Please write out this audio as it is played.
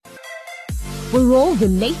We're all the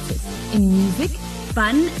latest in music,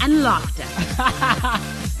 fun, and laughter.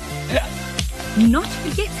 Not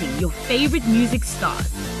forgetting your favorite music stars.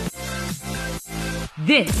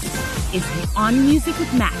 This is the On Music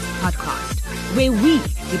with Matt podcast, where we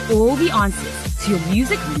give all the answers to your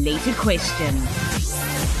music-related questions.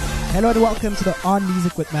 Hello and welcome to the On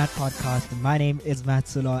Music with Matt podcast. My name is Matt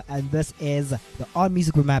Sulo and this is the On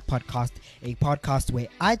Music with Matt podcast, a podcast where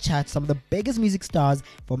I chat some of the biggest music stars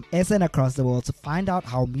from SA and across the world to find out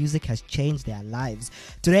how music has changed their lives.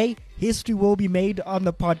 Today, history will be made on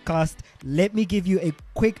the podcast. Let me give you a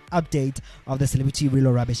quick update of the Celebrity Real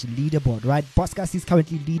or Rubbish leaderboard, right? Bosscast is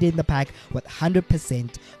currently leading the pack with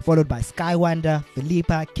 100%, followed by Skywonder,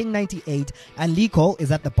 Philippa, King 98, and Lee Cole is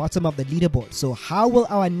at the bottom of the leaderboard. So how will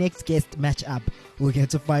our next guest match up? We'll get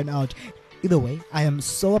to find out. Either way, I am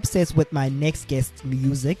so obsessed with my next guest's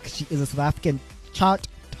music. She is a South African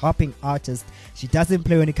chart-topping artist. She doesn't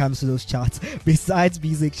play when it comes to those charts. Besides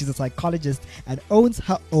music, she's a psychologist and owns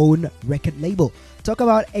her own record label. Talk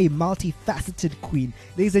about a multifaceted queen.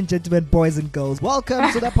 Ladies and gentlemen, boys and girls,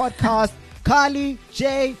 welcome to the podcast, Carly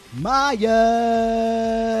J. Myers.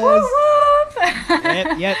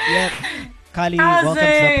 Yep. Carly, welcome to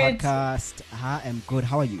the podcast. I am good.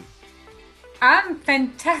 How are you? I'm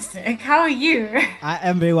fantastic. How are you? I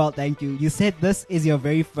am very well, thank you. You said this is your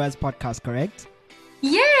very first podcast, correct?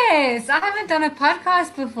 Yes, I haven't done a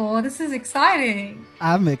podcast before. This is exciting.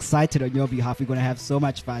 I'm excited on your behalf. We're going to have so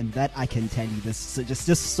much fun. That I can tell you. This just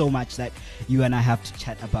so much that you and I have to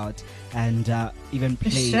chat about and even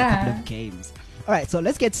play a couple of games. All right, so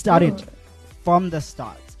let's get started from the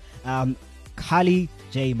start. Carly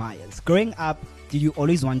J. Myers. Growing up, did you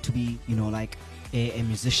always want to be, like a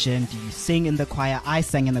musician? Do you sing in the choir? I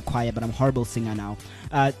sang in the choir, but I'm a horrible singer now.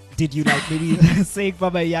 Did you maybe sing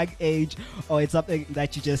from a young age, or it's something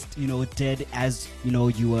that you just did as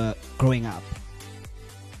you were growing up?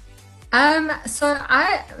 So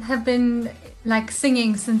I have been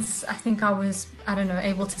singing since I think I was,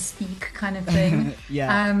 able to speak, kind of thing.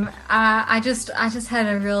 Yeah. I just had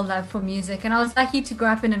a real love for music, and I was lucky to grow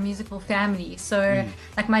up in a musical family. So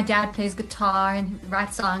my dad plays guitar and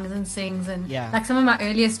writes songs and sings, and some of my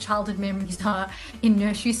earliest childhood memories are in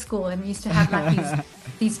nursery school, and we used to have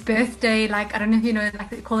these birthday, I don't know if you know,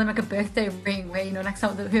 they call them a birthday ring, where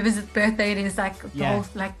whoever's birthday it is,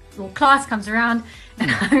 the whole class comes around.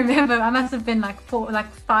 And I remember I must have been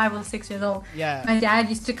 5 or 6 years old. Yeah. My dad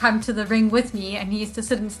used to come to the ring with me, and he used to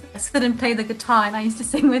sit and play the guitar, and I used to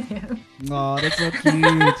sing with him. Oh, that's so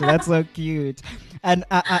cute. That's so cute. And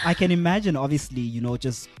I can imagine, obviously,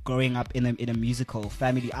 just growing up in a musical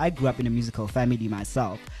family. I grew up in a musical family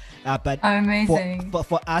myself. But amazing.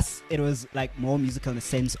 For us, it was more musical in the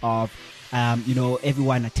sense of,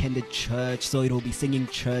 everyone attended church, so it will be singing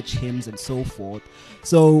church hymns and so forth.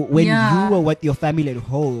 So when you were with your family at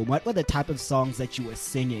home, what were the type of songs that you were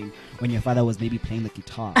singing when your father was maybe playing the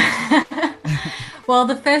guitar? Well,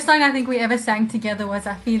 the first song I think we ever sang together was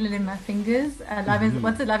 "I Feel It in My Fingers."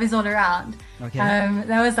 Love is all around. Okay.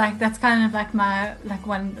 That was that's kind of my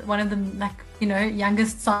one of the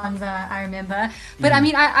youngest songs I remember. But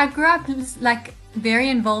I grew up very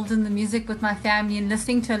involved in the music with my family and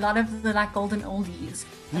listening to a lot of the golden oldies,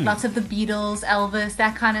 lots of the Beatles, Elvis,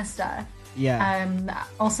 that kind of stuff. Yeah.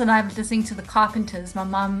 Also, I'm listening to the Carpenters. My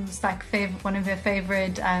mom's one of her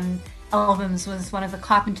favorite albums was one of the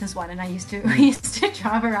Carpenters one, and we used to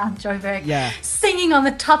drive around Joburg, singing on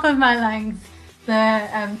the top of my lungs.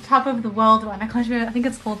 The Top of the World one, I can't remember, I think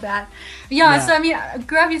it's called that. So I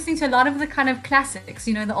grew up listening to a lot of the kind of classics,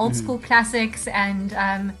 the old school classics, and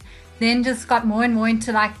then just got more and more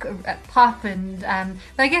into pop and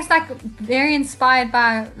but I guess very inspired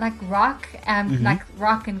by rock,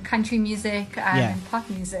 rock and country music and pop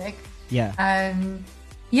music.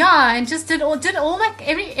 And just did all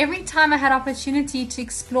every time I had opportunity to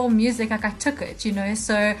explore music, I took it,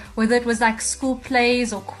 so whether it was school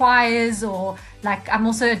plays or choirs, or I'm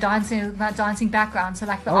also a dancing background, so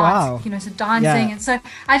the art, so dancing, and so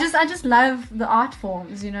I just love the art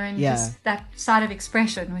forms, and just that side of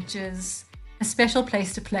expression, which is a special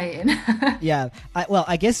place to play in.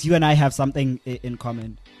 I guess you and I have something in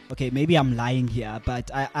common. Okay, maybe I'm lying here, but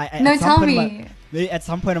no, tell me. At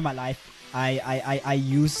some point in my life, I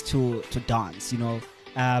used to dance,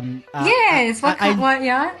 yes. What?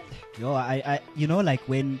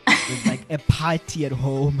 When there's a party at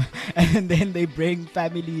home, and then they bring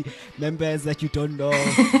family members that you don't know,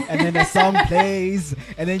 and then a song plays,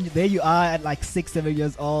 and then there you are at 6-7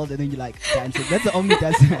 years old, and then you're dancing. That's the only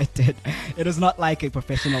dancing I did. It was not a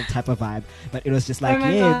professional type of vibe, but it was just boy.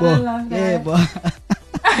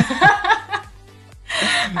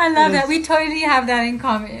 I love that. We totally have that in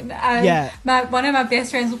common. Yeah. One of my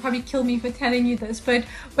best friends will probably kill me for telling you this, but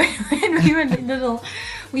when we were little,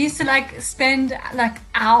 we used to like spend like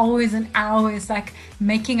hours and hours like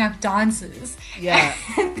making up dances. Yeah.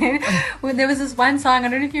 When there was this one song, I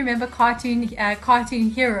don't know if you remember Cartoon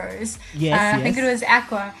Heroes. Yes, I think it was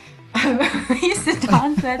Aqua. We used to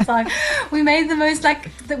dance that song. We made the most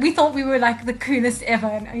we thought we were like the coolest ever,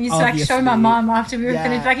 and I used to like show my mom after we were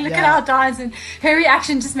finished, like look at our dance, and her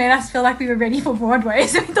reaction just made us feel like we were ready for Broadway.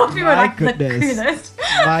 So we thought we were like the coolest.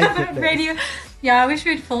 Radio. Yeah, I wish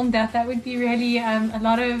we'd filmed that. That would be really a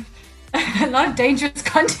lot of dangerous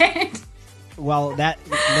content. Well,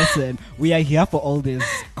 listen, we are here for all this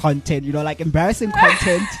content, like embarrassing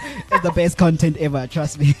content is the best content ever,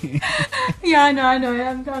 trust me. Yeah, I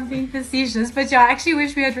know, I'm being facetious, but yeah, I actually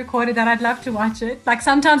wish we had recorded that. I'd love to watch it. Like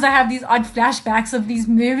sometimes I have these odd flashbacks of these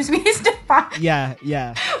moves we used to find.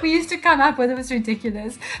 Yeah. We used to come up with. It was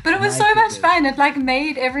ridiculous, but it was so much fun. It like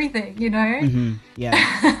made everything, Mm-hmm.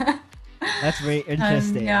 Yeah. That's very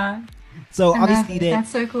interesting. Yeah. So obviously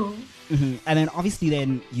that's so cool. Mm-hmm. And then obviously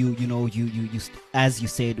then you as you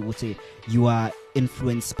said, would say you are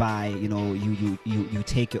influenced by, you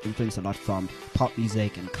take your influence a lot from pop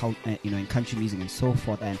music and and country music and so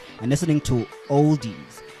forth, and listening to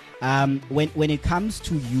oldies. When it comes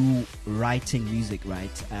to you writing music,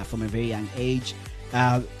 right, from a very young age,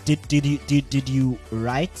 did you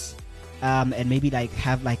write and maybe like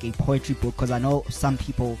have like a poetry book? Because I know some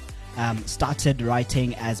people started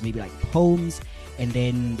writing as maybe like poems, and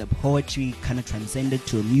then the poetry kind of transcended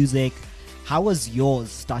to music. How was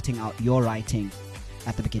yours starting out, your writing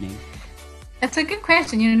at the beginning? That's a good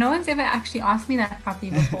question. No one's ever actually asked me that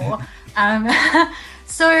properly before.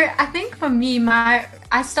 So I think for me,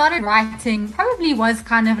 I started writing probably was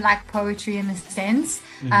kind of like poetry in a sense.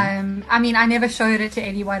 Mm-hmm. I mean, I never showed it to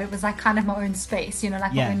anyone. It was like kind of my own space,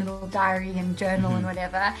 like my own little diary and journal and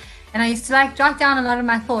whatever. And I used to like jot down a lot of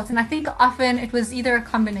my thoughts. And I think often it was either a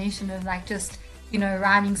combination of like just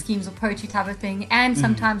rhyming schemes or poetry type of thing, and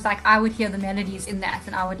sometimes like I would hear the melodies in that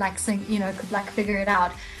and I would like sing, could like figure it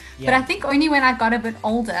out. But I think only when I got a bit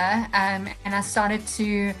older and I started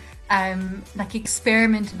to like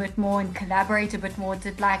experiment a bit more and collaborate a bit more,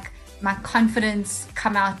 did like my confidence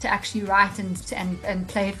come out to actually write and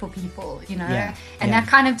play it for people, and that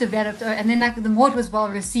kind of developed. And then like the more it was well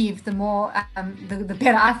received, the more the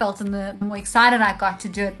better I felt, and the more excited I got to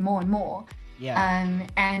do it more and more.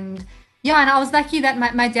 And I was lucky that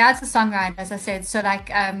my dad's a songwriter, as I said. So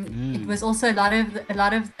like it was also a lot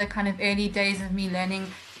of the kind of early days of me learning,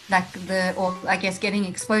 like getting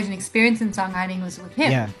exposure and experience in songwriting was with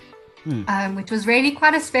him. Which was really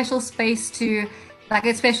quite a special space to, like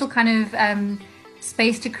a special kind of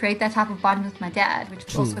space to create that type of bond with my dad, which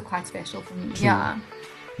was also quite special for me. Yeah.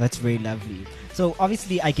 That's very lovely. So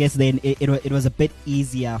obviously, I guess then it was a bit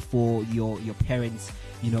easier for your parents,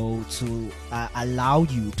 to allow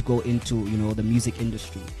you to go into, the music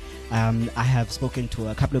industry. I have spoken to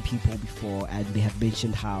a couple of people before, and they have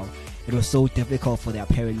mentioned how it was so difficult for their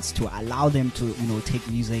parents to allow them to, take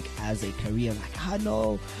music as a career. Like,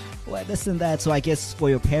 no, well, this and that. So I guess for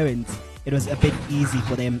your parents, it was a bit easy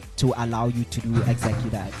for them to allow you to do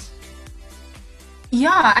exactly that.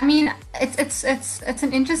 Yeah, I mean, it's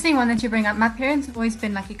an interesting one that you bring up. My parents have always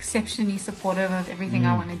been like exceptionally supportive of everything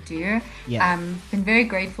I want to do. Been very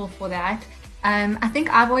grateful for that. I think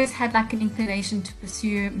I've always had like an inclination to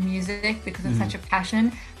pursue music because it's such a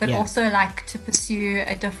passion, but also like to pursue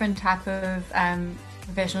a different type of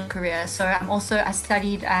professional career. So I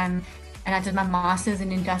studied and I did my master's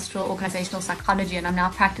in industrial organizational psychology, and I'm now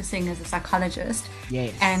practicing as a psychologist.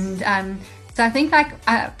 And so I think like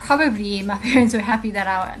probably my parents were happy that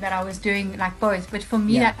I was doing like both, but for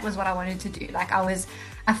me that was what I wanted to do. Like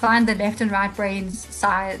I find the left and right brains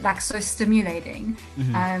side like so stimulating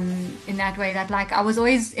in that way that like I've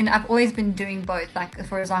always been doing both, like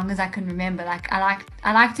for as long as I can remember. Like I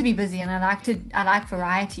like to be busy, and I like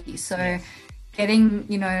variety. So getting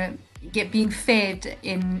being fed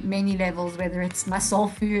in many levels, whether it's my soul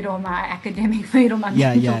food or my academic food or my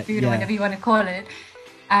mental food or whatever you want to call it.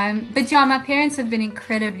 But my parents have been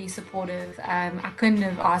incredibly supportive. I couldn't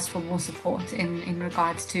have asked for more support in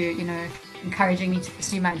regards to, encouraging me to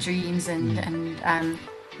pursue my dreams and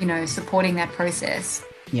supporting that process.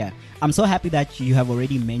 Yeah, I'm so happy that you have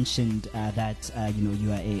already mentioned that,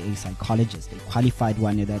 you are a psychologist, a qualified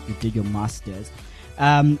one, that you did your master's.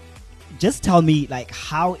 Just tell me, like,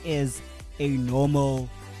 how is a normal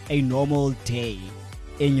day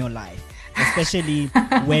in your life, especially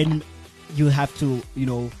when you have to,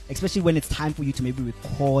 especially when it's time for you to maybe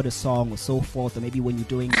record a song or so forth, or maybe when you're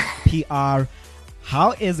doing PR.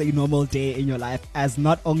 how is a normal day in your life as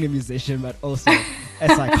not only a musician but also a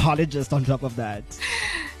psychologist on top of that?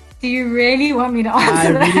 Do you really want me to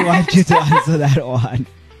answer that? I really want you to answer that one.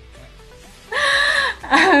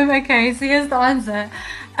 Okay, so here's the answer.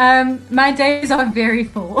 My days are very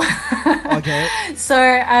full. Okay. So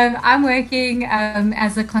I'm working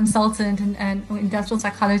as a consultant and industrial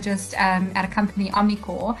psychologist at a company,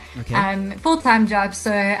 Omnicore. Okay. Full-time job.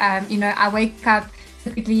 So, I wake up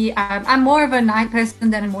typically, I'm more of a night person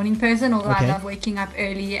than a morning person, although I love waking up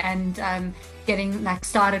early and getting like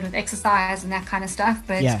started with exercise and that kind of stuff.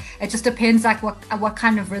 But it just depends like what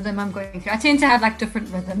kind of rhythm I'm going through. I tend to have like different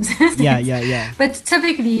rhythms. Yeah. But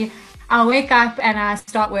typically I'll wake up and I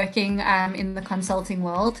start working in the consulting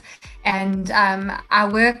world, and I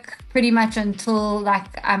work pretty much until like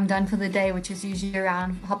I'm done for the day, which is usually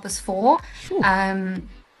around 4:30.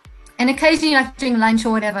 And occasionally, like during lunch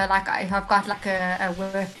or whatever, like I've got like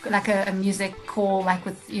a music call, like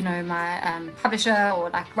with my publisher or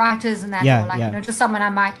like writers and that, or like just someone I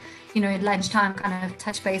might at lunchtime kind of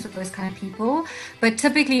touch base with those kind of people. But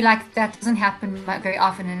typically, like that doesn't happen very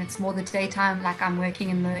often, and it's more the daytime. Like I'm working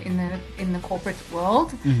in the corporate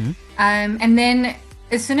world, and then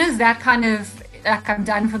as soon as that kind of like I'm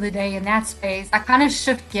done for the day in that space, I kind of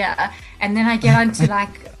shift gear, and then I get onto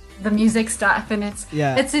like the music stuff, and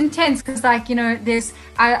it's intense because like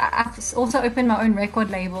I've also opened my own record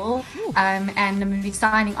label, and I'm going to be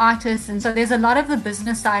signing artists, and so there's a lot of the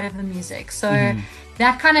business side of the music. So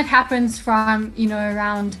that kind of happens from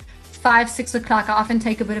around 5-6 o'clock. I often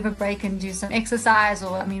take a bit of a break and do some exercise,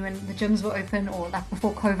 or when the gyms were open, or like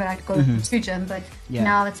before COVID I'd go to gym, but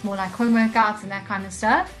now it's more like home workouts and that kind of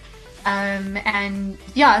stuff. So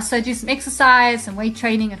I do some exercise, some weight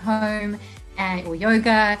training at home, or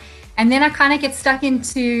yoga, and then I kind of get stuck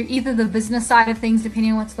into either the business side of things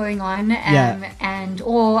depending on what's going on,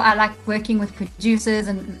 or I like working with producers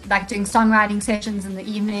and like doing songwriting sessions in the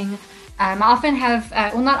evening. I often have,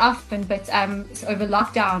 well not often, but over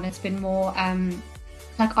lockdown it's been more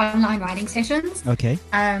like online writing sessions,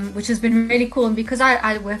 which has been really cool. And because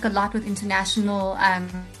I work a lot with international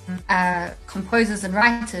composers and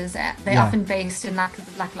writers, they're often based in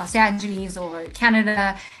like Los Angeles or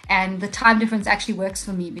Canada, and the time difference actually works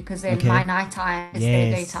for me because then my night time is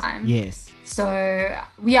their daytime. So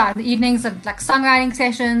the evenings are like songwriting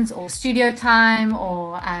sessions or studio time,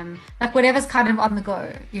 or like whatever's kind of on the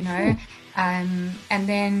go, and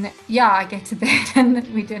then I get to bed and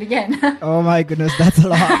we do it again. Oh my goodness, that's a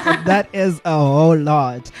lot. That is a whole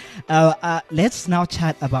lot. Let's now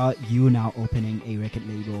chat about you now opening a record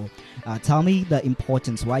label. Tell me the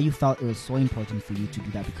importance, why you felt it was so important for you to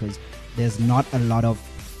do that, because there's not a lot of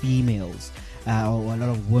females or a lot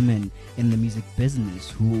of women in the music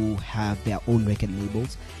business who have their own record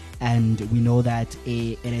labels, and we know that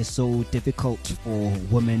it is so difficult for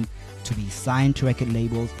women to be signed to record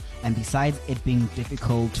labels. And besides it being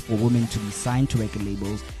difficult for women to be signed to record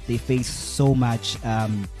labels, they face so much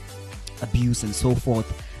abuse and so forth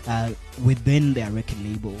within their record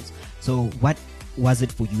labels. So what was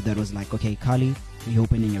it for you that was like, okay, Carly, you're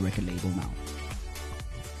opening a record label now?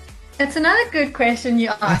 That's another good question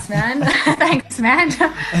you asked, man. Thanks, man.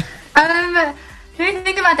 Let me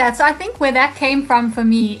think about that. So I think where that came from for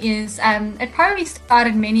me is it probably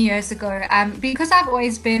started many years ago, because I've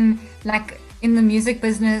always been like in the music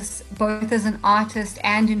business, both as an artist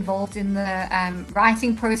and involved in the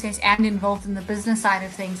writing process and involved in the business side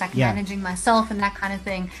of things, like managing myself and that kind of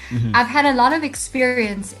thing. I've had a lot of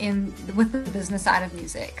experience with the business side of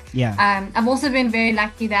music. I've also been very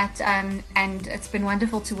lucky that, and it's been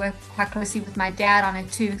wonderful to work quite closely with my dad on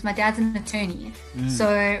it too, because my dad's an attorney.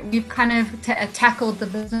 So we've kind of tackled the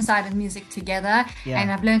business side of music together,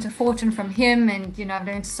 and I've learned a fortune from him, and I've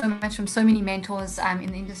learned so much from so many mentors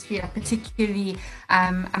in the industry, particularly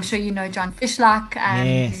I'm sure you know John Fishlock,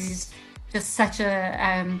 who's just such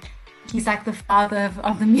a he's like the father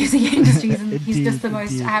of the music industry, and he's just the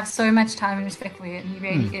most, I have so much time and respect for him, and he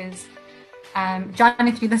really is. John,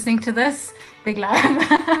 if you're listening to this, big love.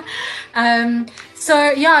 So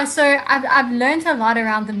I've learned a lot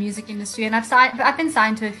around the music industry, and I've been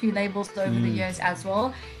signed to a few labels over the years as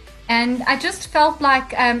well. And I just felt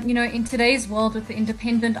like, in today's world with the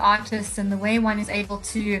independent artists and the way one is able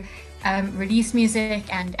to release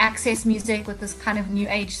music and access music with this kind of new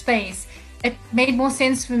age space, it made more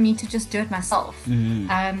sense for me to just do it myself.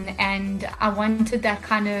 And I wanted that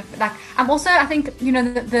kind of like, I think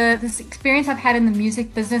this experience I've had in the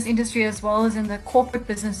music business industry as well as in the corporate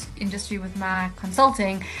business industry with my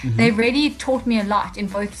consulting, they really taught me a lot in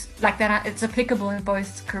both, like that it's applicable in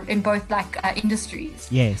both like industries.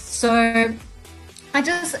 So I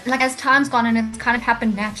just like, as time's gone and it's kind of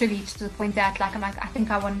happened naturally to the point that like I'm like I think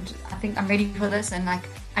I'm ready for this, and like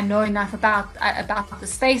I know enough about the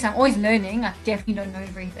space. I'm always learning. I definitely don't know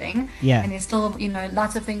everything. Yeah. And there's still, you know,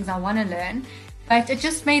 lots of things I want to learn. But it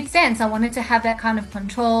just made sense. I wanted to have that kind of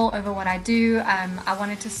control over what I do. I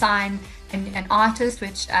wanted to sign an artist,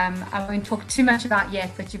 which I won't talk too much about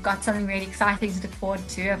yet, but you've got something really exciting to look forward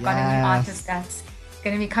to. I've got a new artist that's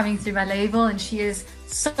going to be coming through my label, and she is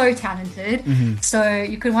so talented. So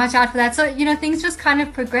you can watch out for that. So, you know, things just kind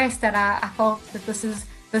of progressed that I felt that this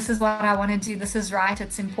is what I want to do. This is right.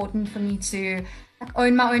 It's important for me to like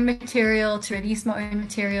own my own material, to release my own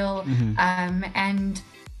material. And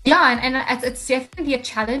yeah, and it's definitely a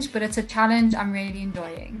challenge, but it's a challenge I'm really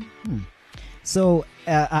enjoying. So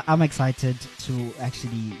I'm excited to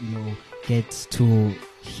actually, you know, get to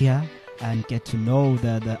hear and get to know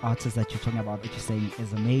the artists that you're talking about, that you're saying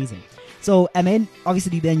is amazing. So, and then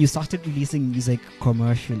obviously then you started releasing music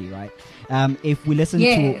commercially, right? If we listen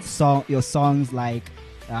to your songs like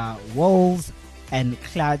Walls and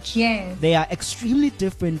Clutch, they are extremely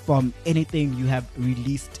different from anything you have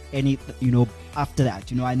released after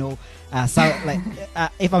that. You know, I know if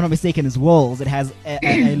I'm not mistaken, it's Walls. It has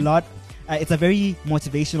a lot. It's a very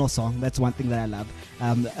motivational song. That's one thing that I love.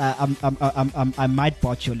 I might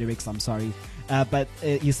botch your lyrics, I'm sorry, but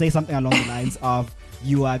you say something along the lines of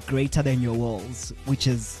 "You are greater than your walls," which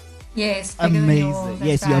is amazing.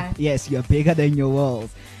 You're bigger than your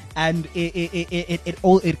walls, and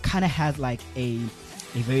it kind of has like a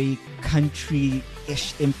very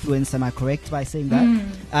country-ish influence. Am I correct by saying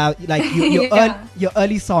that? Like your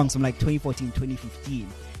early songs from like 2014, 2015,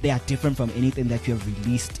 they are different from anything that you have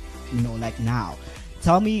released, you know, like now.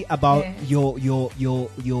 Tell me about your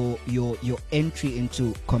entry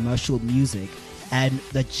into commercial music and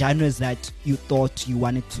the genres that you thought you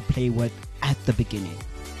wanted to play with at the beginning.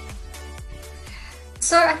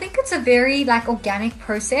 So I think it's a very like organic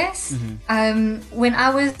process. When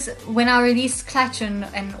I released Clutch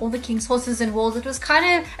and All the King's Horses and Walls, it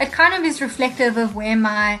kind of is reflective of where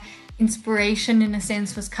my inspiration in a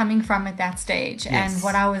sense was coming from at that stage, and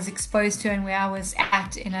what I was exposed to and where I was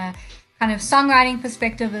at in a kind of songwriting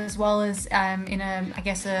perspective, as well as in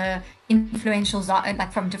a influential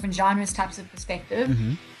like from different genres types of perspective.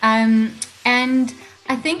 And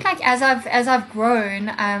I think like as I've grown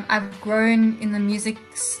in the music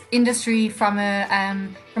industry from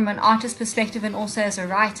an artist perspective, and also as a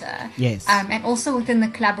writer. And also within the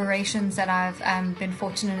collaborations that I've been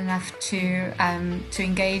fortunate enough to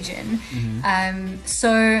engage in.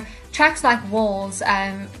 So tracks like Walls,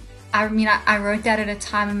 I wrote that at a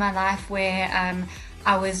time in my life where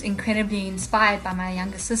I was incredibly inspired by my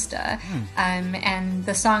younger sister, and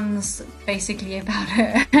the song's basically about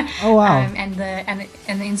her. Oh wow! And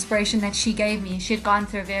the inspiration that she gave me. She had gone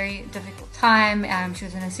through a very difficult time. She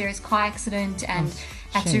was in a serious car accident and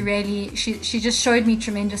had to really. She just showed me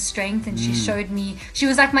tremendous strength, and she showed me. She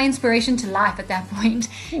was like my inspiration to life at that point,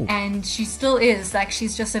 and she still is. Like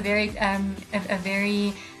she's just a very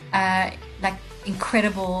like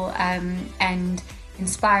incredible and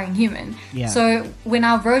inspiring human. So when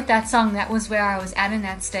I wrote that song, that was where I was at in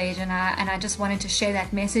that stage, and I just wanted to share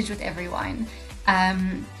that message with everyone.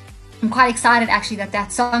 I'm quite excited actually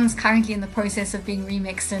that song's currently in the process of being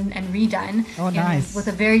remixed and redone. Nice. With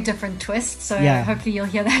a very different twist, so hopefully you'll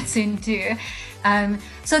hear that soon too.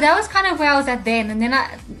 So that was kind of where I was at then, and then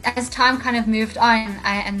as time kind of moved on,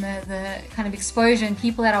 and the kind of exposure and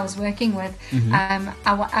people that I was working with,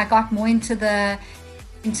 I got more into the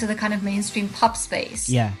kind of mainstream pop space.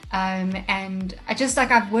 And I just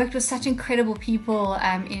I've worked with such incredible people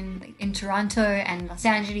in Toronto and Los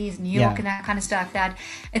Angeles, New York, and that kind of stuff, that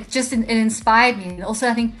it inspired me. And also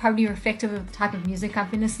I think probably reflective of the type of music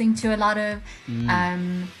I've been listening to a lot of.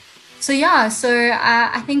 So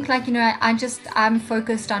I think I'm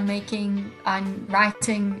focused on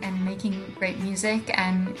writing and making great music,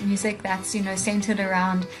 and music that's centered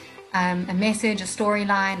around a message, a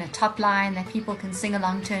storyline, a top line that people can sing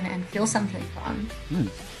along to and feel something from.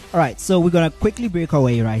 All right, so we're gonna quickly break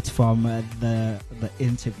away right from the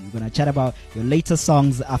interview. We're gonna chat about your latest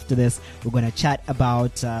songs. After this, we're gonna chat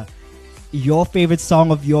about your favorite song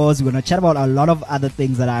of yours. We're gonna chat about a lot of other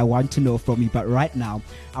things that I want to know from you. But right now,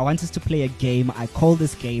 I want us to play a game. I call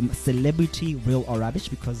this game Celebrity Real or Rubbish,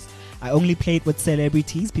 because I only play it with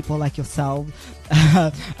celebrities, people like yourself.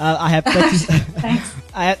 I have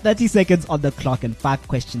 30 seconds on the clock and 5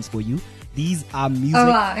 questions for you. These are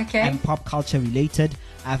music and pop culture related.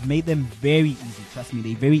 I've made them very easy. Trust me,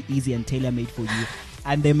 they're very easy and tailor-made for you.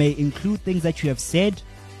 And they may include things that you have said,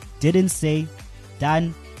 didn't say,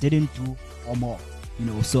 done, didn't do, or more.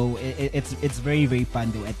 So it's very, very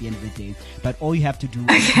fun though at the end of the day. But all you have to do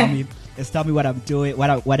is tell me what I'm doing,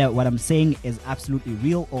 what I'm saying is absolutely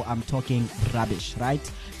real or I'm talking rubbish,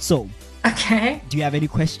 right? So, okay. Do you have any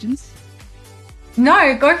questions?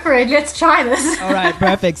 No, go for it. Let's try this. All right,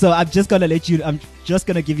 perfect. So I'm just gonna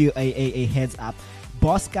give you a heads up.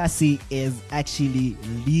 Boss Cassie is actually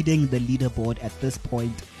leading the leaderboard at this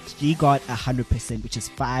point. She got 100%, which is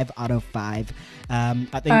 5 out of 5. I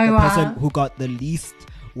think the person who got the least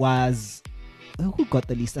was I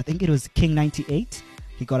think it was King 98.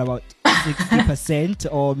 He got about 60%,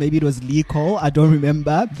 or maybe it Lee Cole. I don't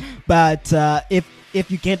remember. But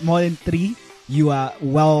if you get more than 3, you are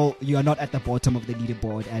not at the bottom of the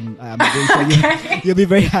leaderboard, and I'm very sure you'll be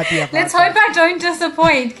very happy about Let's hope I don't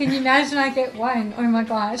disappoint. Can you imagine I get 1? Oh my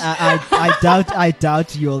gosh. I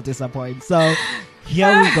doubt you'll disappoint. So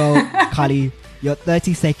here we go, Kali. Your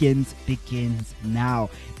 30 seconds begins now.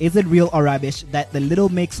 Is it real or rubbish that the Little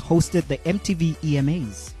Mix hosted the MTV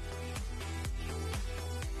EMAs?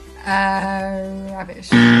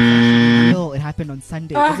 Rubbish. Real. It happened on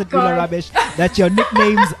Sunday. Is it real or rubbish that your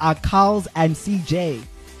nicknames are Carls and CJ?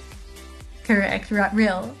 Correct.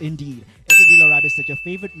 Real. Indeed. Is it real or rubbish that your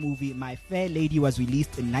favorite movie, My Fair Lady, was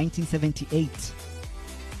released in 1978?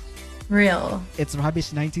 Real. It's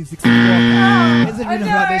rubbish. 1964. Is it real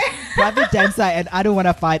or rubbish? Private Dancer and I Don't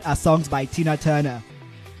Wanna Fight are songs by Tina Turner.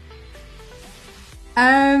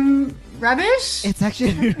 Rubbish? It's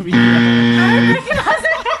actually real.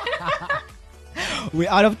 We're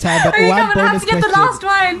out of time, but one bonus question. The last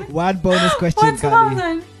one. One bonus question, What's the last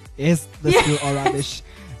one? Is this real or rubbish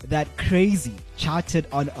that Crazy charted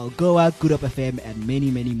on Algoa, Good Up FM, and many,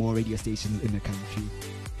 many more radio stations in the country?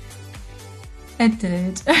 It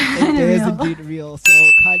did. It is indeed real. So,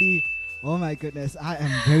 Kali, oh my goodness, I am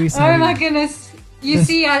very sorry. Oh my goodness. You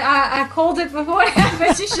see, I called it beforehand,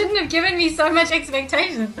 but you shouldn't have given me so much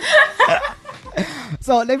expectation.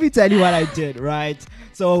 So let me tell you what I did, right?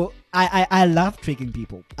 So I love tricking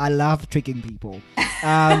people. Don't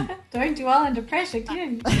dwell under pressure,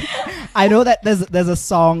 kid. I know that there's a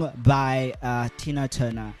song by Tina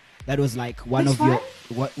Turner that was like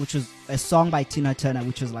which was a song by Tina Turner,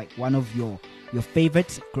 which was like one of your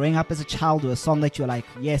favorites growing up as a child, or a song that you're like,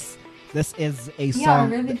 yes, this is a song. Yeah,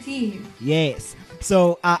 really deep. Yes.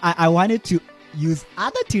 So I wanted to use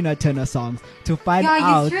other Tina Turner songs to find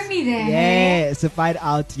out. You threw me there. Yes, to find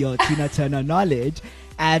out your Tina Turner knowledge.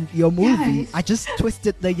 And your movie, yes. I just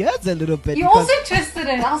twisted the years a little bit. You also twisted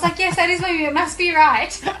it. I was like, yes, that is my movie. It must be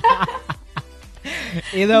right.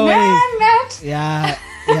 Either way. Matt. Yeah.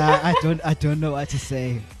 I don't know what to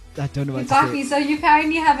say. I don't know what to say. Exactly. So you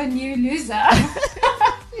apparently have a new loser.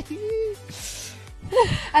 I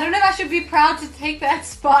don't know if I should be proud to take that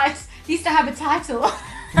spot. At least I have a title.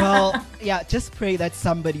 Well, yeah, just pray that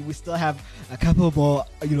we still have a couple more,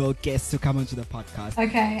 guests to come onto the podcast.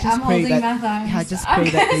 Okay, just I'm holding my thumbs. Yeah, just pray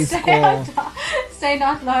that they score. Stay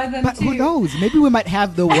not lower than But 2. who knows? Maybe we might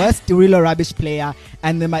have the worst real or rubbish player,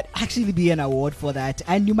 and there might actually be an award for that,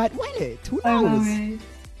 and you might win it. Who knows?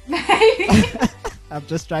 Maybe. I'm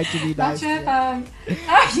just trying to be nice. Not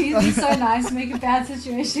sure you'd be so nice, make a bad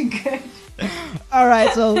situation good. All right,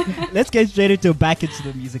 so let's get straight into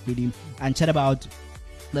the music video and chat about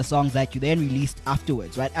the songs that you then released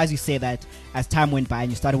afterwards, right? As you say that as time went by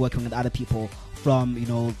and you started working with other people from,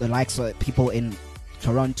 the likes of people in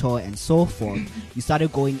Toronto and so forth, you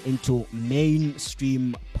started going into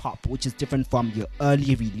mainstream pop, which is different from your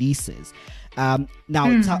early releases. Now,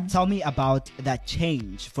 tell me about that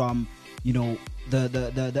change from,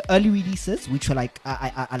 the early releases, which were like,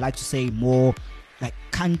 I like to say more like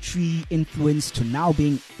country influence, to now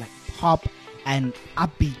being like pop and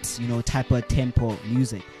upbeat, type of tempo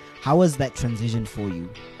music. How was that transition for you?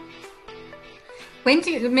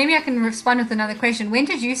 Maybe I can respond with another question. When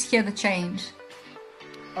did you hear the change?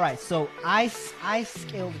 All right, so I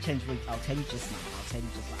scaled the change. I'll tell you just now.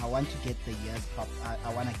 I want to get the years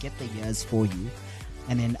I want to get the years for you,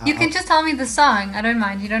 and then you can just tell me the song. I don't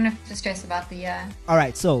mind. You don't have to stress about the year. All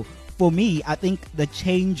right, so for me, I think the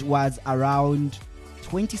change was around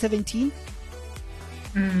 2017.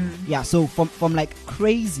 Yeah, so from like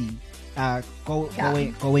Crazy,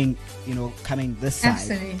 going, coming this side.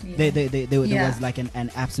 Absolutely. There was like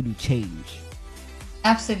an absolute change.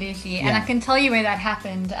 Absolutely, and I can tell you where that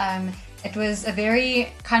happened. It was a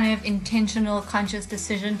very kind of intentional, conscious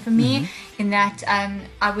decision for me. In that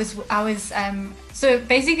I was so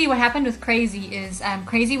basically what happened with Crazy is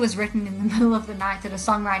Crazy was written in the middle of the night at a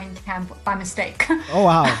songwriting camp by mistake. Oh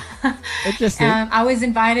wow, interesting. I was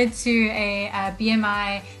invited to a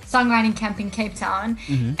BMI songwriting camp in Cape Town,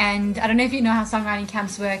 and I don't know if you know how songwriting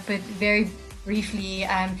camps work, but very briefly.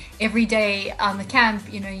 Every day on the camp,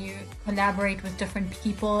 you collaborate with different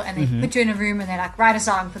people, and they put you in a room and they like write a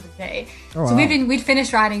song for the day. Oh, so wow. we'd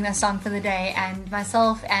finished writing that song for the day, and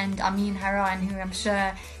myself and Amin Haran, who I'm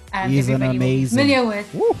sure he's everybody will be familiar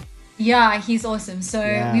with. Woo. Yeah, he's awesome. So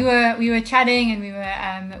we were chatting, and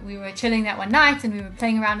we were chilling that one night, and we were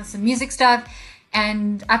playing around with some music stuff.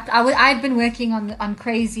 And I'd been working on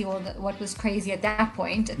Crazy, or what was Crazy at that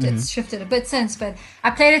point. It's shifted a bit since, but I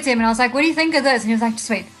played it to him and I was like, what do you think of this? And he was like, just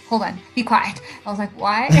wait, hold on, be quiet. I was like,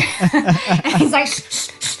 why? And he's like, shh,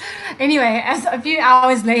 shh, shh. Anyway, as a few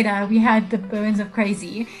hours later, we had the burns of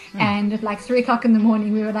Crazy, and at like 3 o'clock in the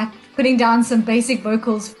morning, we were like putting down some basic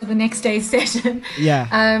vocals for the next day's session. Yeah.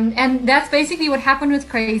 And that's basically what happened with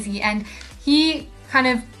Crazy. And he kind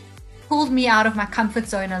of pulled me out of my comfort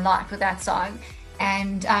zone a lot with that song.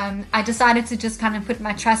 And I decided to just kind of put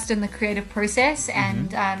my trust in the creative process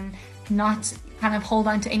and not kind of hold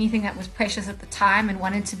on to anything that was precious at the time, and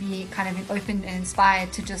wanted to be kind of open and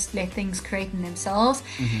inspired to just let things create in themselves.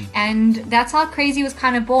 And that's how Crazy was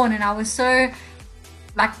kind of born. And I was so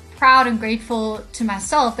like proud and grateful to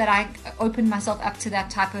myself that I opened myself up to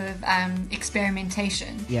that type of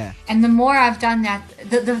experimentation. Yeah. And the more I've done that,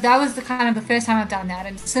 that was the kind of the first time I've done that.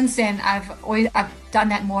 And since then, I've done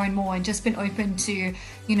that more and more, and just been open to,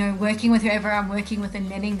 working with whoever I'm working with and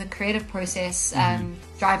letting the creative process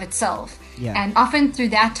drive itself. Yeah. And often through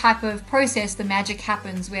that type of process, the magic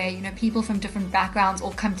happens where, people from different backgrounds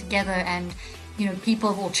all come together, and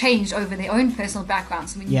people will change over their own personal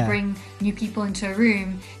backgrounds. When you bring new people into a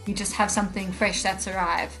room, you just have something fresh that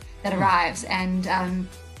arrives. And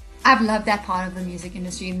I've loved that part of the music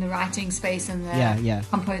industry, in the writing space and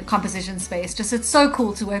the composition space. Just, it's so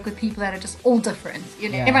cool to work with people that are just all different.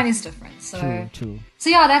 Everyone is different. So, True. So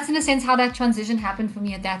yeah, that's in a sense how that transition happened for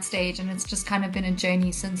me at that stage, and it's just kind of been a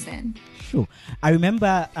journey since then. Sure. I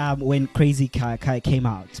remember when Crazy came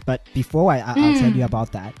out, but before I'll tell you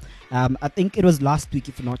about that. I think it was last week,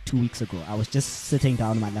 if not 2 weeks ago. I was just sitting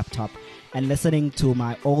down on my laptop and listening to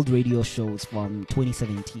my old radio shows from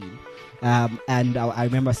 2017. And I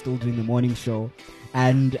remember still doing the morning show,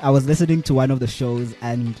 and I was listening to one of the shows,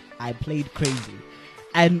 and I played Crazy.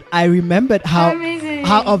 And I remembered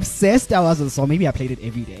how obsessed I was with the song. Maybe I played it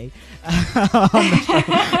every day.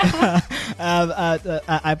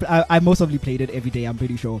 I mostly played it every day, I'm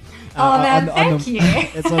pretty sure. Thank you.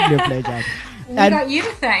 It's only a pleasure. We got you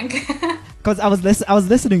to thank. Because I was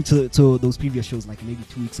listening to those previous shows like maybe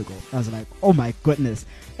 2 weeks ago. I was like, oh my goodness.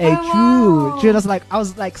 Hey, true. I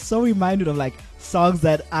was like so reminded of like songs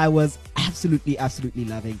that I was absolutely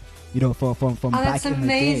loving, from back in the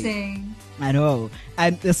day. That's amazing. I know.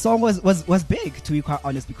 And the song was big, to be quite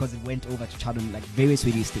honest, because it went over to chart on like various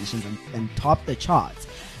radio stations and topped the charts.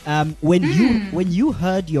 When you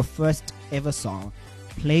heard your first ever song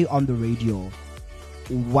play on the radio,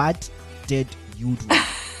 what did you do?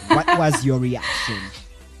 What was your reaction?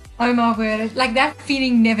 Oh my word, like that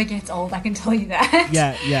feeling never gets old, I can tell you that.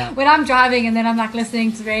 Yeah. When I'm driving and then I'm like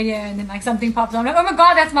listening to the radio and then like something pops on, I'm like, oh my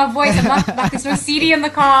god, that's my voice. I'm not like there's no CD in the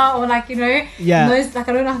car, or like, most, like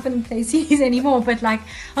I don't often play CDs anymore, but like I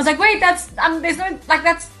was like, wait, that's there's no, like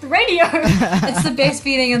that's the radio. It's the best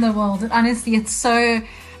feeling in the world. And honestly, it's so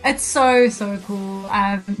cool.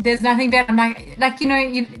 There's nothing better. I'm like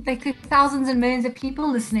thousands and millions of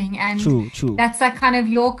people listening, and true. That's like kind of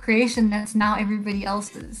your creation. That's now everybody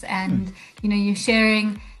else's, and you're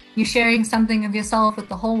sharing something of yourself with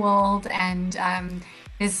the whole world. And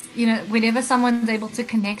there's whenever someone's able to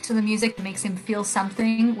connect to the music, it makes them feel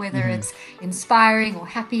something, whether it's inspiring or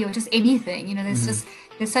happy or just anything. There's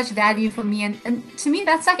such value for me, and to me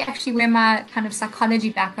that's like actually where my kind of psychology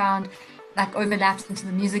background like overlaps into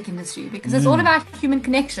the music industry, because it's all about human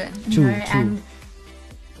connection, True. And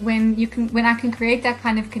when I can create that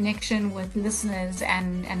kind of connection with listeners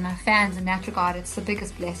and my fans in that regard, it's the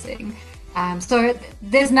biggest blessing. So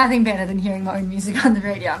there's nothing better than hearing my own music on the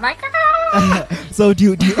radio. I'm like, So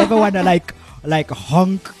do you ever want to like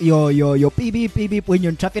honk your beep beep beep beep when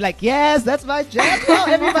you're in traffic, like, yes, that's my jam, now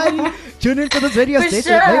everybody tune into this radio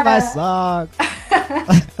station, play my song?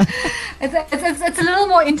 It's a little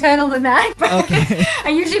more internal than that, but okay. I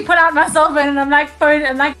usually put out my cell phone and I'm like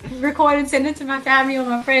record and send it to my family or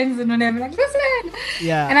my friends and whatever, like, listen.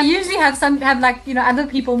 Yeah. And I usually have like other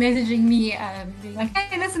people messaging me, being like,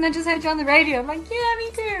 hey, listen, I just heard you on the radio. I'm like, yeah,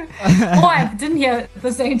 me too. Or I didn't hear it at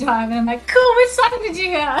the same time, and I'm like, cool, which song did you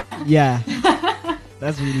hear? Yeah.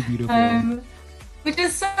 That's really beautiful. Which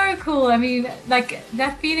is so cool. I mean, like,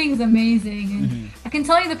 that feeling's amazing. And I can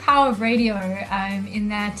tell you the power of radio, in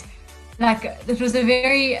that, like, it was a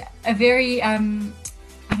very I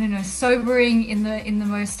don't don't know, sobering in the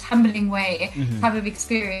most humbling way type of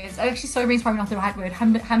experience. Actually, sobering is probably not the right word.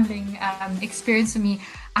 Humbling experience for me.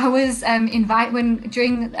 I was invited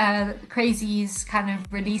during Crazy's kind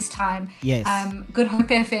of release time. Yes. Good Hope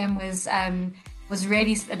FM was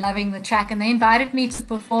really loving the track, and they invited me to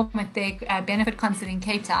perform at their benefit concert in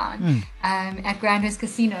Cape Town at Grandhurst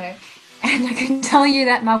Casino. And I can tell you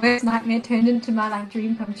that my worst nightmare turned into my like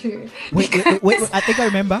dream come true. Wait, I think I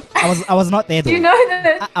remember. I was not there though. Do you know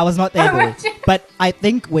that? I was not there though. But I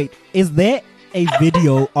think, is there a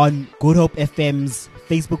video on Good Hope FM's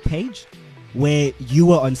Facebook page where you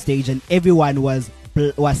were on stage and everyone was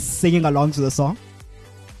singing along to the song?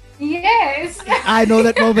 Yes. I know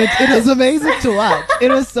that moment. It was amazing to watch.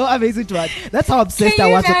 It was so amazing to watch. That's how obsessed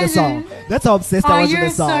I was with the song. That's how obsessed I was with the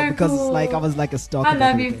song. So because cool. it's like I was like a stalker. I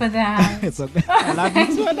love you for that. It's okay. I love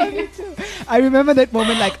you too. I love you too. I remember that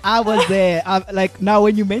moment, like I was there. Like now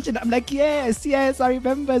when you mentioned it, I'm like, yes, I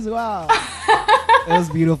remember as well. It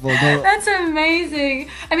was beautiful. No. That's amazing.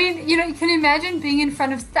 I mean, you can imagine being in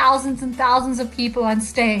front of thousands and thousands of people on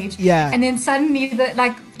stage. Yeah. And then suddenly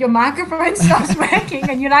your microphone stops working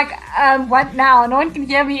and you're like, what now? No one can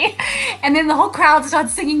hear me. And then the whole crowd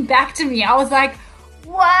starts singing back to me. I was like,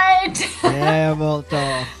 what? Yeah, well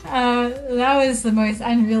done. That was the most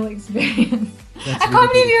unreal experience. I can't really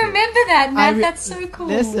believe you remember that, Matt. That's so cool.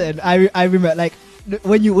 Listen, I remember, like,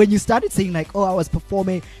 when you started saying like, oh, I was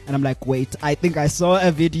performing, and I'm like, wait, I think I saw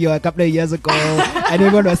a video a couple of years ago and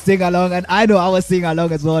everyone was singing along, and I know I was singing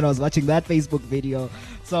along as well when I was watching that Facebook video.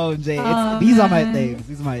 So Jay, these are my things.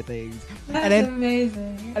 These are my things. That's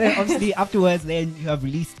amazing. And then obviously afterwards, then you have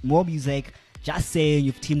released more music. Just Saying,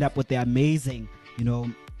 you've teamed up with the amazing,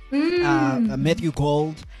 Matthew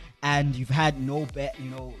Gold, and you've had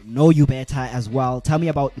Know You Better as well. Tell me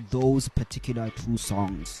about those particular two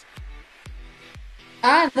songs.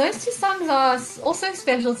 Those two songs are also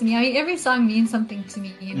special to me. I mean, every song means something to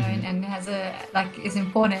me, and has is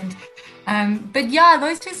important. But yeah,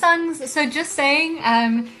 those two songs. So Just Saying.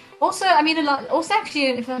 Also, I mean, actually,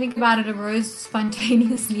 if I think about it, arose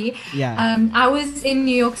spontaneously. Yeah. I was in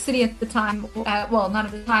New York City at the time. Well, not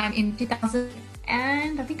at the time. In 2000,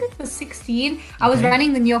 and I think it was 16. I was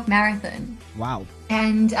running the New York Marathon. Wow.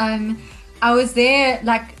 And I was there,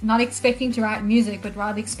 like, not expecting to write music, but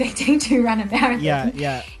rather expecting to run a marathon.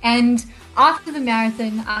 Yeah. And after the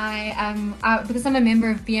marathon, I because I'm a member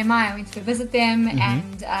of BMI, I went to go visit them,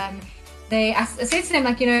 and I said to them,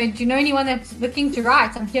 like, do you know anyone that's looking to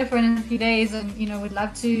write? I'm here for a few days, and would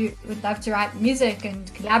love to write music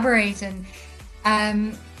and collaborate. And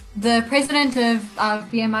the president of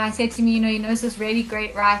BMI said to me, he knows this really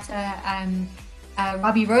great writer,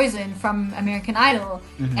 Robbie Rosen from American Idol,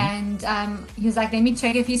 and he was like, let me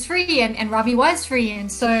check if he's free, and Robbie was free,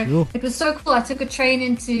 and so it was so cool. I took a train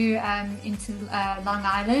into Long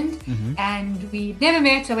Island, and we never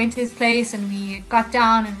met. I went to his place, and we got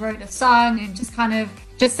down and wrote a song, and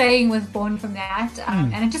Just Saying was born from that,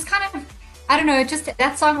 and it just kind of, I don't know,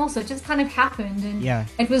 that song also just kind of happened, and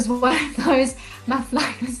it was one of those. My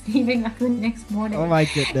flight was leaving like the next morning. Oh my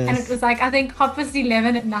goodness! And it was like, I think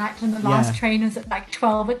 11:30 at night, and the last train was at like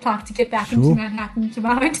 12 o'clock to get back into Manhattan to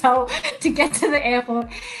my hotel to get to the airport.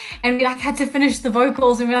 And we like had to finish the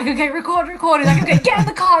vocals, and we're like, okay, record. We're like, okay, get in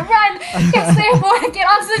the car, run, get to the airport, get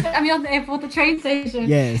on the airport, the train station.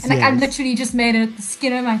 Yes. And I literally just made it the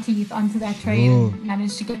skin of my teeth onto that train and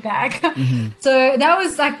managed to get back. So that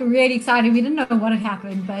was like really exciting. We didn't know what had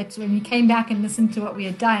happened, but when we came back and listened to what we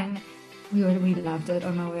had done, we loved it,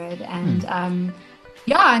 oh my word. And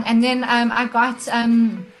and then I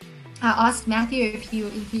asked Matthew if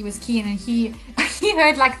he was keen, and he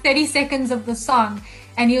heard like 30 seconds of the song,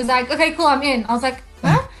 and he was like, okay, cool, I'm in. I was like,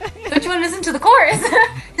 huh? Don't you want to listen to the chorus?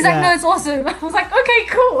 He's like, no, it's awesome. I was like, okay,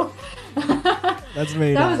 cool. That's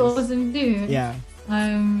very nice. That was awesome too. Yeah.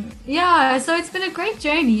 So it's been a great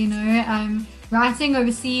journey, writing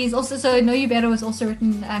overseas. Also, so Know You Better was also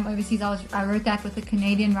written overseas. I wrote that with a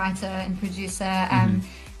Canadian writer and producer,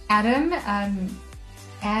 Adam,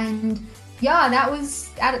 and that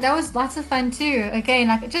was lots of fun too. Again,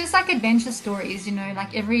 like just like adventure stories,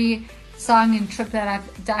 like every song and trip that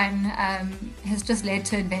I've done has just led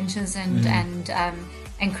to adventures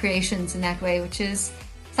and creations in that way, which is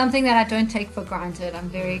something that I don't take for granted. I'm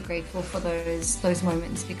very grateful for those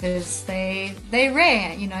moments, because they're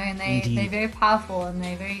rare, and they're very powerful, and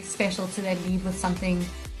they're very special to then lead with something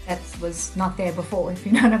that was not there before, if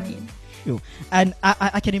you know what I mean. Sure. And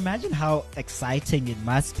I can imagine how exciting it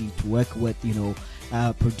must be to work with,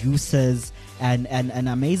 producers and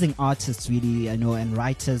amazing artists, really, and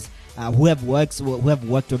writers who have worked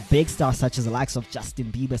with big stars such as the likes of Justin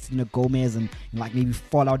Bieber, Selena Gomez, and like maybe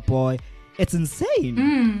Fall Out Boy. It's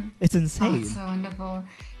insane. It's insane. Oh, it's so wonderful.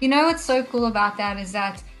 You know what's so cool about that is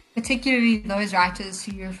that particularly those writers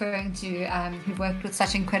who you're referring to, who've worked with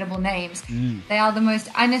such incredible names, they are the most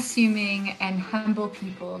unassuming and humble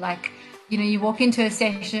people. Like, you know, you walk into a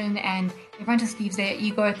session and everyone just leaves their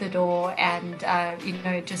ego at the door, and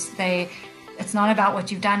it's not about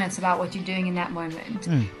what you've done, it's about what you're doing in that moment.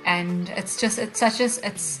 And it's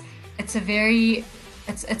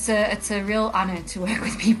a real honor to work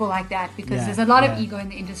with people like that, because there's a lot of ego in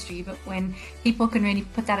the industry, but when people can really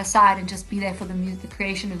put that aside and just be there for the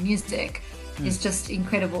creation of music, is just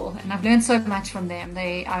incredible. And I've learned so much from them.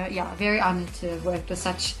 They are very honored to have worked with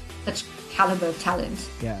such caliber of talent.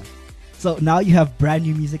 Yeah. So now you have brand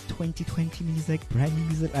new music, 2020 music, brand new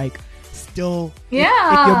music, like still. If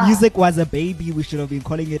your music was a baby, we should have been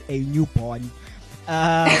calling it a newborn.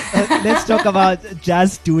 Let's talk about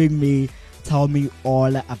Just Doing Me. Tell me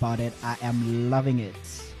all about it. I am loving it.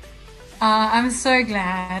 I'm so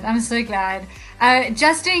glad.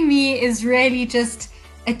 Just Doing Me is really just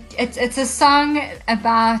it's a song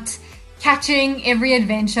about catching every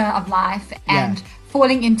adventure of life and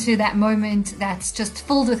falling into that moment that's just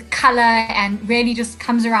filled with color and really just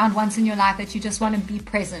comes around once in your life, that you just want to be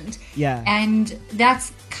present. Yeah. And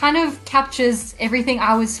that's kind of captures everything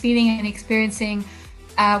I was feeling and experiencing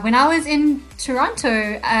when I was in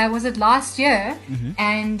Toronto. Was it last year?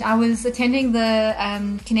 And I was attending the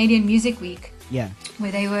Canadian Music Week. Yeah.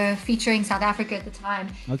 Where they were featuring South Africa at the time.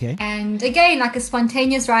 Okay. And again, like a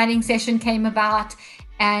spontaneous writing session came about,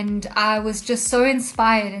 and I was just so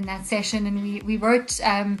inspired in that session, and we wrote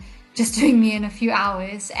Just Doing Me in a few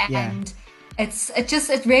hours, and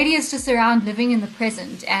it really is just around living in the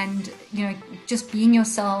present, and you know, just being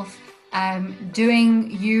yourself,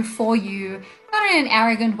 doing you for you, not in an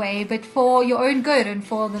arrogant way, but for your own good and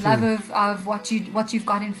for the love of what you've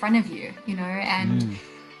got in front of you, you know. And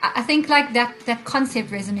I think like that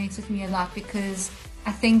concept resonates with me a lot, because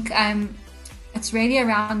I think it's really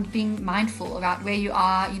around being mindful about where you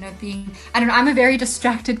are, you know, I'm a very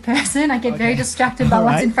distracted person. I get very distracted by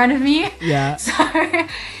what's in front of me. Yeah. So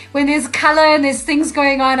when there's color and there's things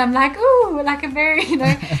going on, I'm like, ooh, like a very, you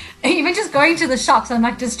know, even just going to the shops, I'm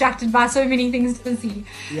like distracted by so many things to see.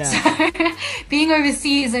 Yeah. So being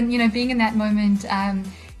overseas and, you know, being in that moment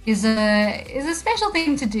is a special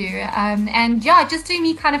thing to do. And Just Doing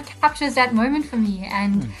Me kind of captures that moment for me.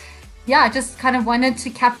 And I just kind of wanted to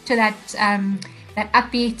capture that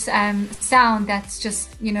upbeat sound that's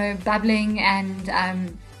just, you know, bubbling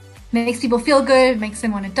and makes people feel good, makes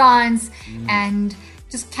them want to dance, and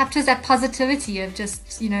just captures that positivity of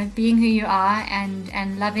just, you know, being who you are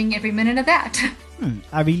and loving every minute of that.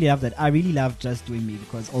 I really love that. I really love Just Doing Me,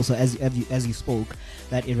 because also as you spoke,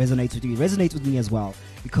 that it resonates with you. It resonates with me as well,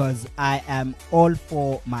 because I am all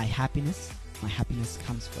for my happiness. My happiness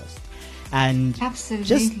comes first. And absolutely,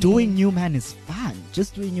 Just Doing You, man, is fun.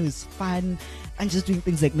 Just Doing You is fun, and just doing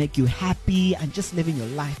things that make you happy and just living your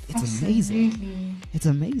life. It's amazing. It's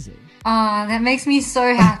amazing. Oh, that makes me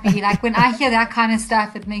so happy. Like when I hear that kind of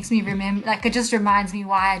stuff, it makes me remember, like it just reminds me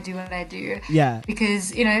why I do what I do. Yeah.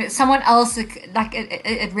 Because, you know, someone else, like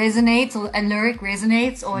it resonates, or a lyric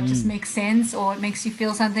resonates, or it just makes sense, or it makes you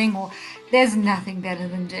feel something, or there's nothing better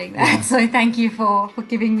than doing that. Yeah. So thank you for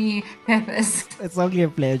giving me purpose. It's only a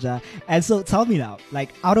pleasure. And so tell me now, like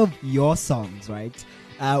out of your songs, right?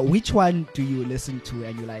 Which one do you listen to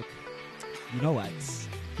and you're like, you know what,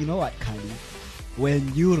 Kylie?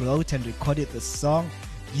 When you wrote and recorded the song,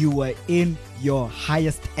 you were in your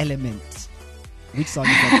highest element. Which song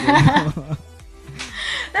is that for you?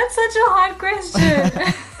 That's such a hard question.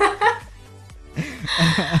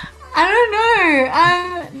 I don't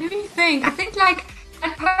know. Let me think. I think like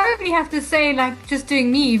I'd probably have to say like Just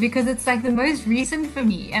Doing Me, because it's like the most recent for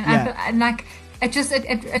me, and and like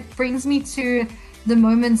it brings me to the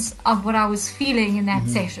moments of what I was feeling in that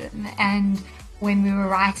session, and when we were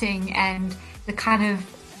writing, and the kind of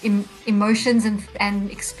emotions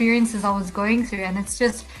and experiences I was going through, and it's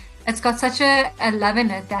got such a love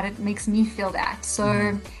in it that it makes me feel that.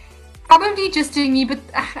 So probably Just Doing Me, but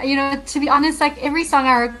you know, to be honest, like every song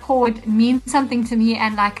I record means something to me,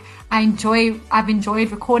 and like I've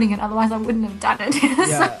enjoyed recording it, otherwise I wouldn't have done it.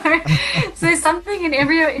 Yeah. so there's something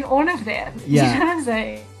in all of them. Yeah. You know what I'm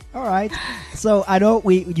saying? All right. So I know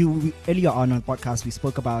we earlier on the podcast we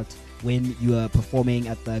spoke about when you were performing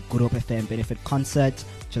at the Group FM benefit concert,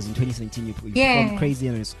 which was in 2017. You performed crazy,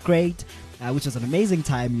 and it was great, which was an amazing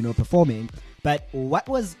time, you know, performing. But what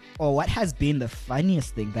has been the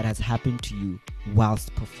funniest thing that has happened to you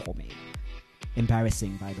whilst performing?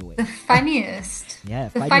 Embarrassing, by the way. The funniest? Yeah.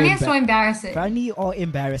 The funniest or embarrassing? Funny or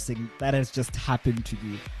embarrassing that has just happened to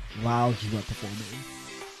you while you were performing?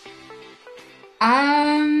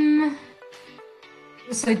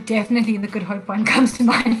 So definitely the Good Hope one comes to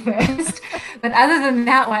mind first. But other than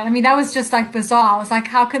that one, I mean, that was just like bizarre. I was like,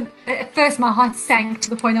 how could, at first my heart sank to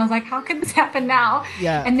the point I was like, how could this happen now?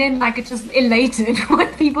 Yeah. And then like it just elated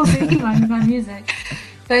with people singing my music.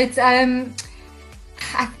 But I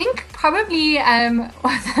think probably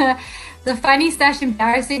the funny /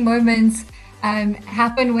 embarrassing moments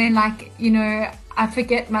happen when, like, you know, I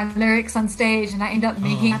forget my lyrics on stage and I end up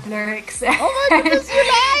making up lyrics. Oh my goodness, you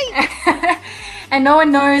lied! And no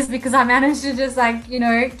one knows because I managed to just, like, you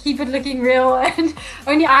know, keep it looking real. And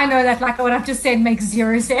only I know that, like, what I've just said makes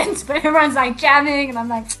 0 sense. But everyone's, like, jamming. And I'm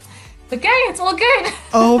like, okay, it's all good.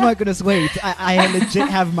 Oh my goodness, wait. I legit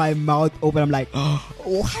have my mouth open. I'm like, oh,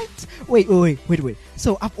 what? Wait.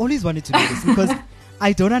 So I've always wanted to do this because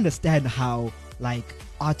I don't understand how, like,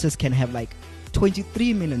 artists can have, like,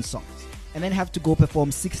 23 million songs and then have to go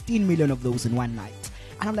perform 16 million of those in one night.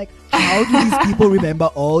 And I'm like, how do these people remember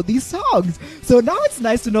all these songs? So now it's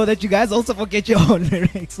nice to know that you guys also forget your own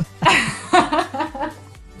lyrics.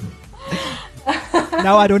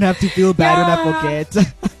 Now I don't have to feel bad when I forget.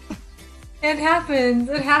 It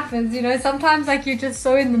happens. You know, sometimes, like, you're just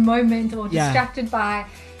so in the moment or distracted by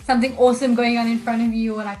something awesome going on in front of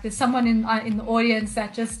you, or like there's someone in the audience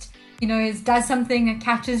that just, you know, does something that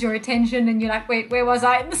catches your attention, and you're like, wait, where was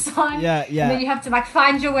I in the song? Yeah. And then you have to, like,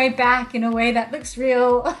 find your way back in a way that looks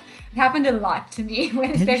real. It happened a lot to me,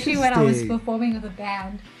 especially when I was performing with a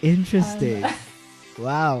band. Interesting.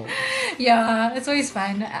 Wow. Yeah, it's always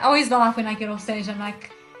fun. I always laugh when I get off stage. I'm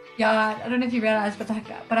like, yeah, I don't know if you realize, but like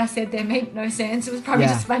what I said there made no sense. It was probably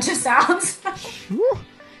just a bunch of sounds.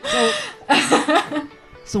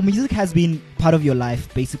 So music has been part of your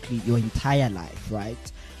life, basically your entire life,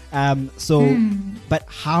 right? But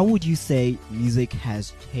how would you say music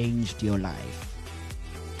has changed your life?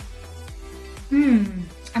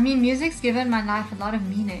 I mean, music's given my life a lot of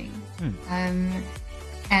meaning.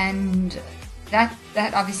 And that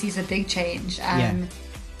obviously is a big change. I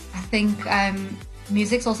think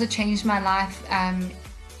music's also changed my life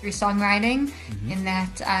through songwriting, in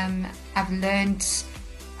that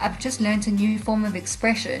I've just learned a new form of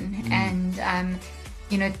expression, and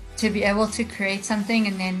you know, to be able to create something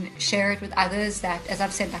and then share it with others, that, as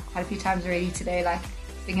I've said like quite a few times already today, like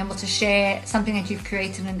being able to share something that you've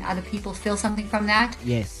created and other people feel something from that.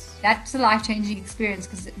 Yes. That's a life-changing experience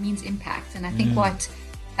because it means impact. And I think what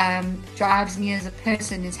drives me as a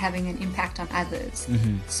person is having an impact on others.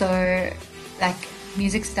 So like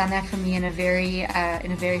music's done that for me in a very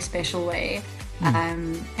special way.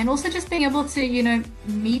 And also just being able to, you know,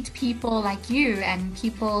 meet people like you and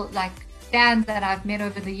people like bands that I've met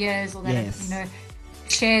over the years, or that have, you know,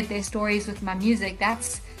 shared their stories with my music.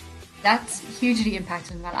 That's hugely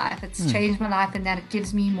impacted my life. It's changed my life, in that it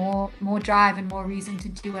gives me more drive and more reason to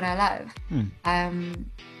do what I love.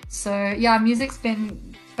 So yeah, music's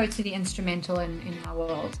been totally instrumental in my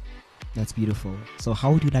world. That's beautiful. So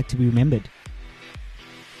how would you like to be remembered?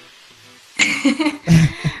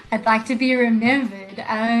 I'd like to be remembered.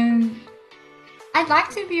 I'd like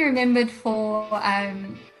to be remembered for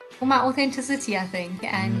my authenticity, I think,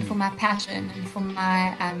 and for my passion, and for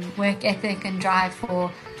my work ethic and drive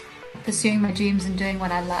for pursuing my dreams and doing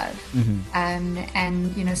what I love.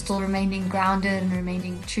 And you know, still remaining grounded and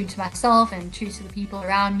remaining true to myself and true to the people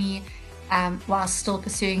around me, while still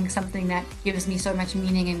pursuing something that gives me so much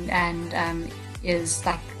meaning, and is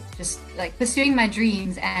like just like pursuing my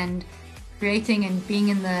dreams and creating and being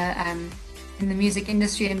in the music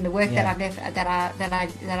industry and the work that I've left,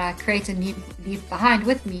 that I create and leave behind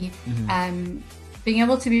with me. Being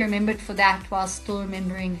able to be remembered for that while still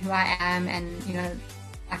remembering who I am, and you know,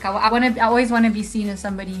 like I always want to be seen as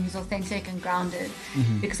somebody who's authentic and grounded,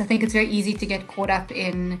 because I think it's very easy to get caught up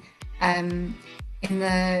in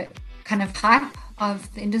the kind of hype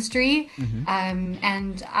of the industry.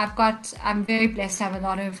 And I'm very blessed to have a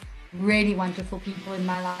lot of really wonderful people in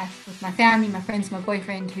my life, with my family, my friends, my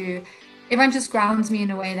boyfriend, who everyone just grounds me in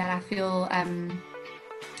a way that I feel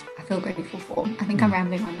grateful for. I think I'm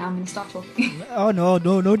rambling on now. I'm going to stop talking. Oh no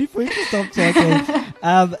need for you to stop talking.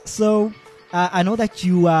 So I know that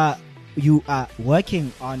you are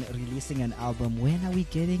working on releasing an album. When are we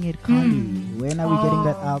getting it, Carly? When are we getting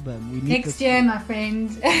that album? We need next year, my friend.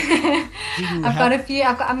 I'm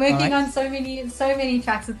working on so many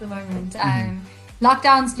tracks at the moment.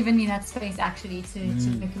 Lockdown's given me that space actually to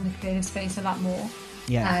look in the creative space a lot more.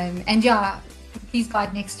 And please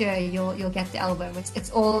God, next year you'll get the album.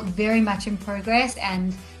 It's all very much in progress,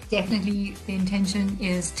 and definitely the intention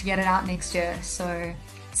is to get it out next year. So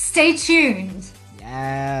stay tuned.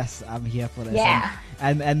 Yes, I'm here for this. Yeah.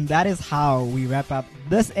 And that is how we wrap up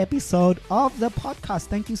this episode of the podcast.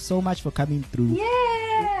 Thank you so much for coming through.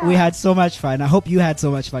 Yeah. We had so much fun. I hope you had so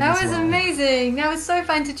much fun. That was amazing. That was so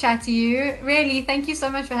fun to chat to you. Really, thank you so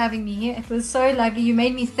much for having me. It was so lovely. You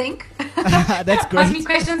made me think. That's great. Ask me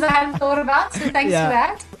questions I hadn't thought about. So thanks for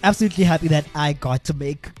that. Absolutely happy that I got to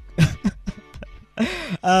make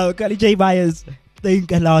Carly J. Myers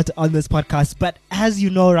think a lot on this podcast. But as you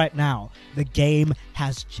know right now, the game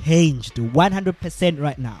has changed 100%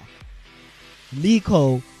 right now.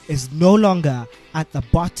 Liko is no longer at the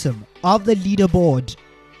bottom of the leaderboard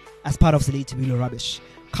as part of Salete Wheel of Rubbish.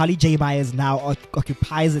 Carly J. Myers now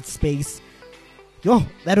occupies its space. Yo,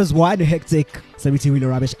 that was one hectic Salete Wheel of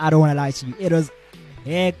Rubbish. I don't want to lie to you. It was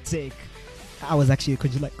hectic. I was actually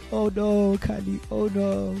like, oh no, Carly, oh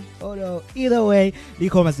no. Either way,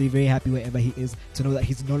 Liko must be very happy wherever he is to know that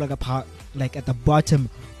he's no longer at the bottom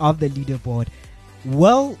of the leaderboard.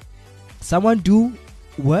 Well, someone do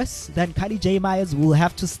worse than Carly J. Myers will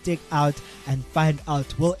have to stick out and find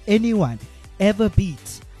out, will anyone ever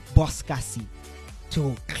beat Boss Cassie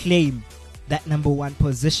to claim that number one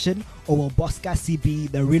position, or will Boss Cassie be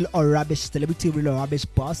the real or rubbish Celebrity Real or Rubbish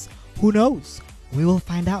boss? Who knows? We will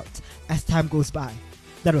find out as time goes by.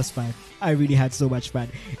 That was fun. I really had so much fun.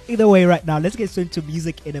 Either way, right now, let's get straight to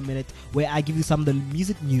music in a minute, where I give you some of the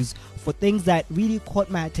music news for things that really caught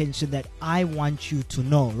my attention that I want you to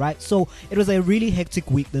know, right? So it was a really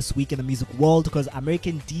hectic week this week in the music world, because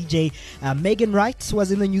American DJ Megan Wright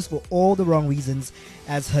was in the news for all the wrong reasons,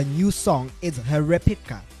 as her new song is her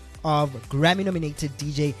replica of Grammy-nominated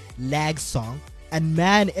DJ Lag's song. And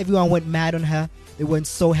man, everyone went mad on her. They went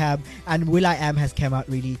so ham. And will.i.am has come out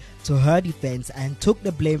really to her defense and took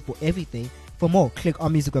the blame for everything. For more, click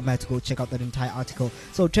on Music with Matt to go check out that entire article.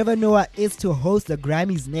 So Trevor Noah is to host the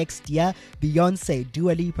Grammys next year. Beyonce,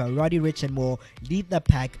 Dua Lipa, Roddy Ricch and more lead the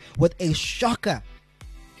pack with a shocker,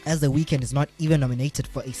 as The Weeknd is not even nominated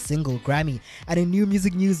for a single Grammy. And in new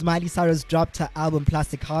music news, Miley Cyrus dropped her album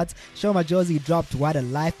Plastic Hearts, Shoma Josie dropped What a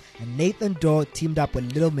Life, and Nathan Doe teamed up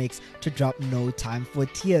with Little Mix to drop No Time for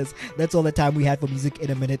Tears. That's all the time we had for Music in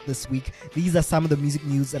a Minute this week. These are some of the music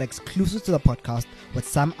news that are exclusive to the podcast, with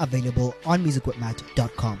some available on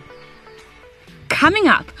musicwithmatt.com. Coming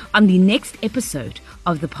up on the next episode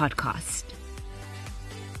of the podcast.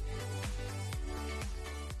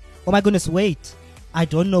 Oh my goodness, wait. I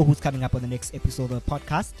don't know who's coming up on the next episode of the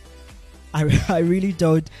podcast. I really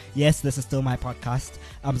don't. Yes, this is still my podcast.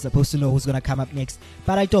 I'm supposed to know who's going to come up next,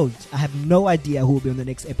 but I don't. I have no idea who will be on the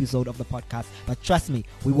next episode of the podcast. But trust me,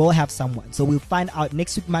 we will have someone. So we'll find out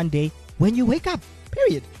next week, Monday, when you wake up.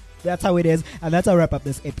 Period. That's how it is. And that's how I wrap up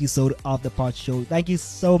this episode of the Pod Show. Thank you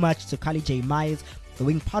so much to Carly J. Myers for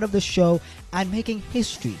being part of the show and making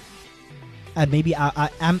history. And maybe I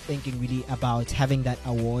am thinking really about having that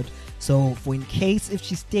award. So for in case if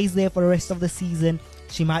she stays there for the rest of the season,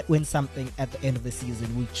 she might win something at the end of the season,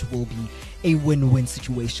 which will be a win-win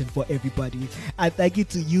situation for everybody. And thank you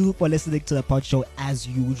to you for listening to the Pod Show as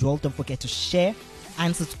usual. Don't forget to share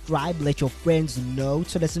and subscribe. Let your friends know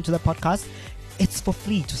to listen to the podcast. It's for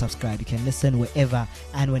free to subscribe. You can listen wherever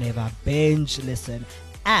and whenever. Binge listen.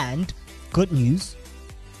 And good news,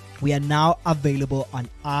 we are now available on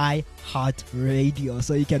iHeartRadio.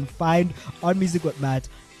 So you can find On Music with Matt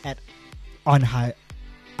on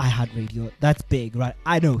iHeartRadio. That's big, right?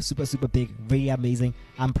 I know, super, super big, very amazing.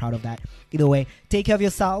 I'm proud of that. Either way, take care of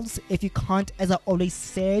yourselves. If you can't, as I always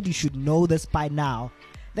said, you should know this by now.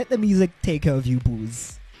 Let the music take care of you,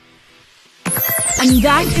 booze. And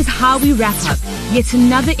that is how we wrap up yet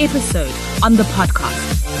another episode on the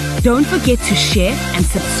podcast. Don't forget to share and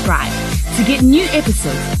subscribe to get new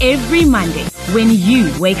episodes every Monday when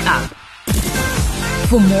you wake up.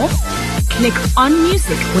 For more, click on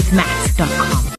musicwithmatt.com.